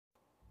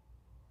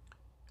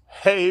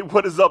Hey,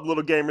 what is up,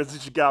 little gamers?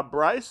 It's your guy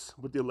Bryce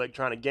with the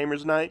Electronic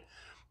Gamers Night,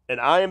 and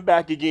I am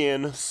back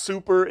again,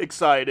 super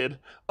excited,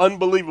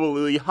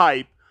 unbelievably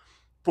hype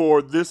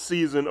for this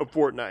season of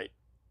Fortnite.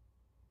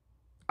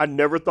 I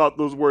never thought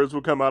those words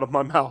would come out of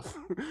my mouth.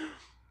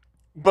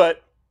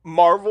 But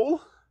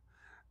Marvel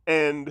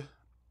and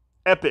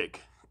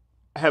Epic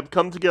have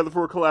come together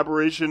for a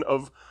collaboration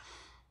of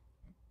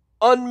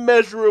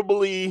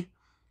unmeasurably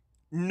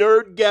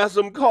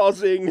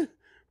nerdgasm-causing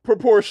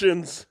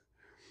proportions.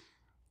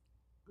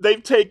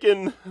 They've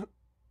taken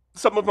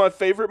some of my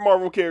favorite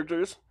Marvel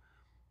characters,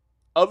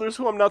 others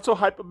who I'm not so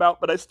hype about,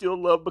 but I still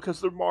love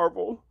because they're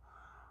Marvel,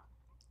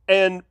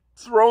 and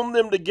thrown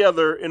them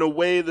together in a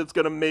way that's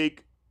going to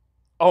make,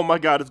 oh my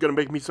god, it's going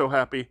to make me so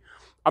happy.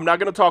 I'm not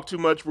going to talk too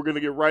much. We're going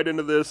to get right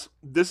into this.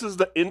 This is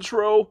the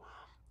intro.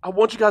 I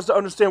want you guys to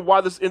understand why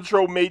this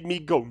intro made me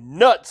go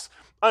nuts.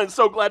 I'm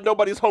so glad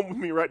nobody's home with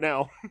me right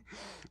now.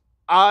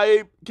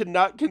 I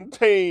cannot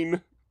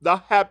contain the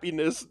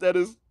happiness that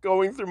is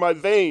going through my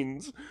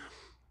veins.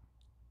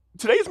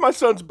 Today's my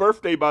son's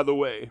birthday, by the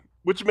way,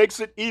 which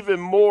makes it even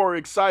more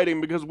exciting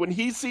because when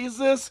he sees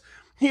this,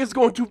 he is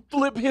going to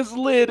flip his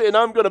lid and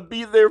I'm going to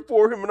be there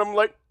for him. And I'm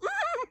like,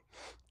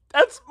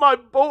 that's my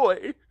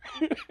boy.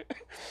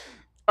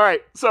 All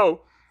right,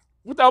 so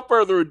without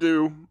further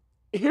ado,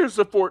 here's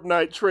the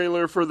Fortnite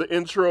trailer for the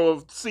intro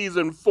of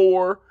Season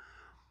 4.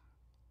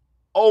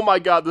 Oh my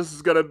god, this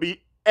is going to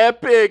be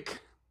epic.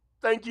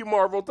 Thank you,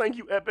 Marvel. Thank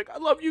you, Epic. I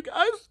love you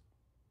guys.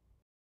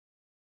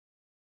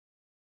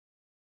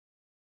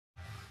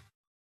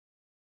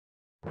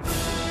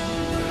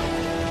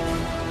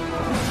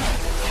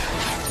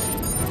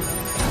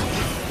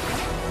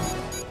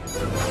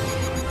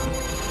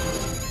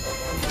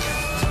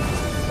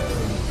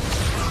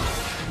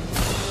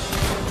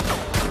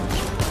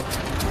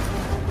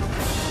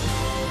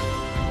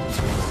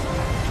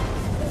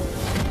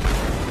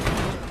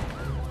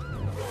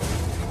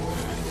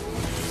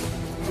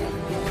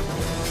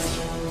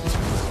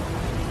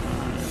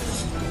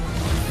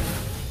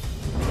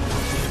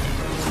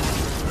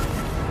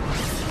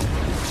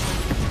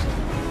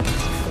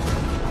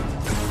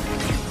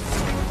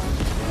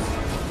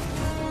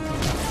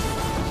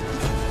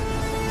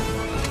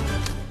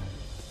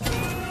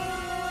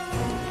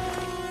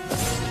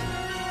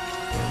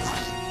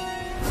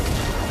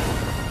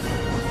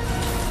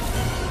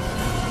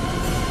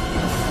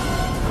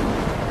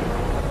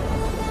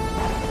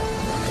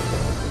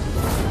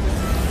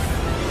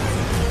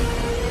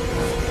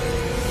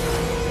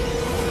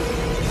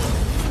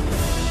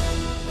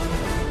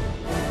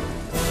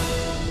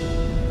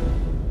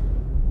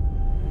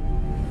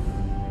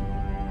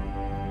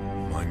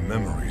 My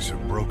memories are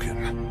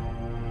broken,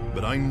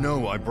 but I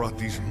know I brought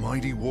these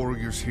mighty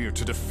warriors here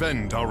to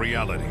defend our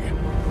reality.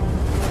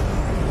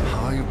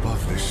 High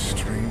above this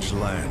strange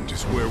land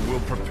is where we'll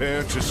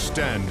prepare to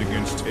stand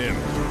against him.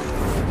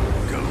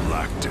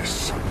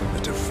 Galactus,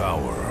 the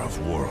devourer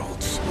of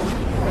worlds.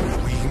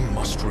 We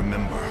must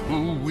remember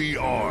who we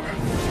are.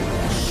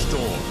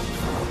 Storm,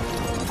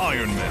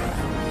 Iron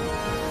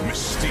Man,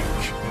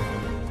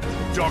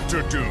 Mystique,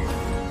 Doctor Doom,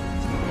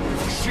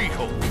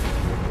 She-Hulk,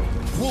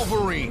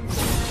 Wolverine.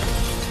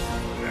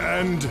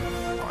 And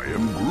I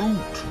am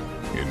Groot.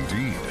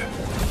 Indeed.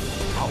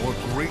 Our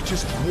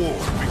greatest war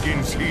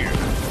begins here.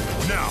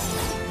 Now,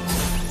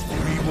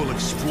 we will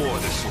explore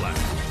this land,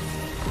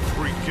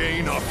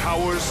 regain our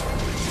powers,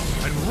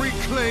 and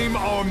reclaim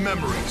our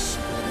memories.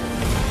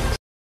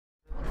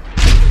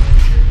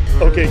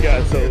 Okay,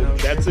 guys, so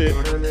that's it.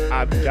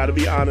 I've got to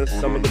be honest,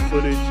 some of the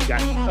footage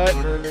got cut.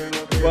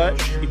 But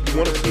if you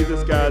want to see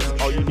this, guys,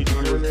 all you need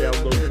to do is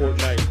download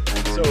Fortnite.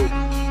 So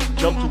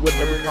jump to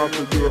whatever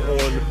console you're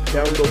on,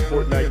 download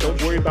Fortnite. Don't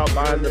worry about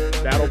buying the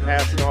battle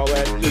pass and all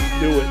that. Just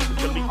do it. It's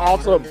going to be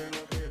awesome.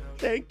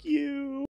 Thank you.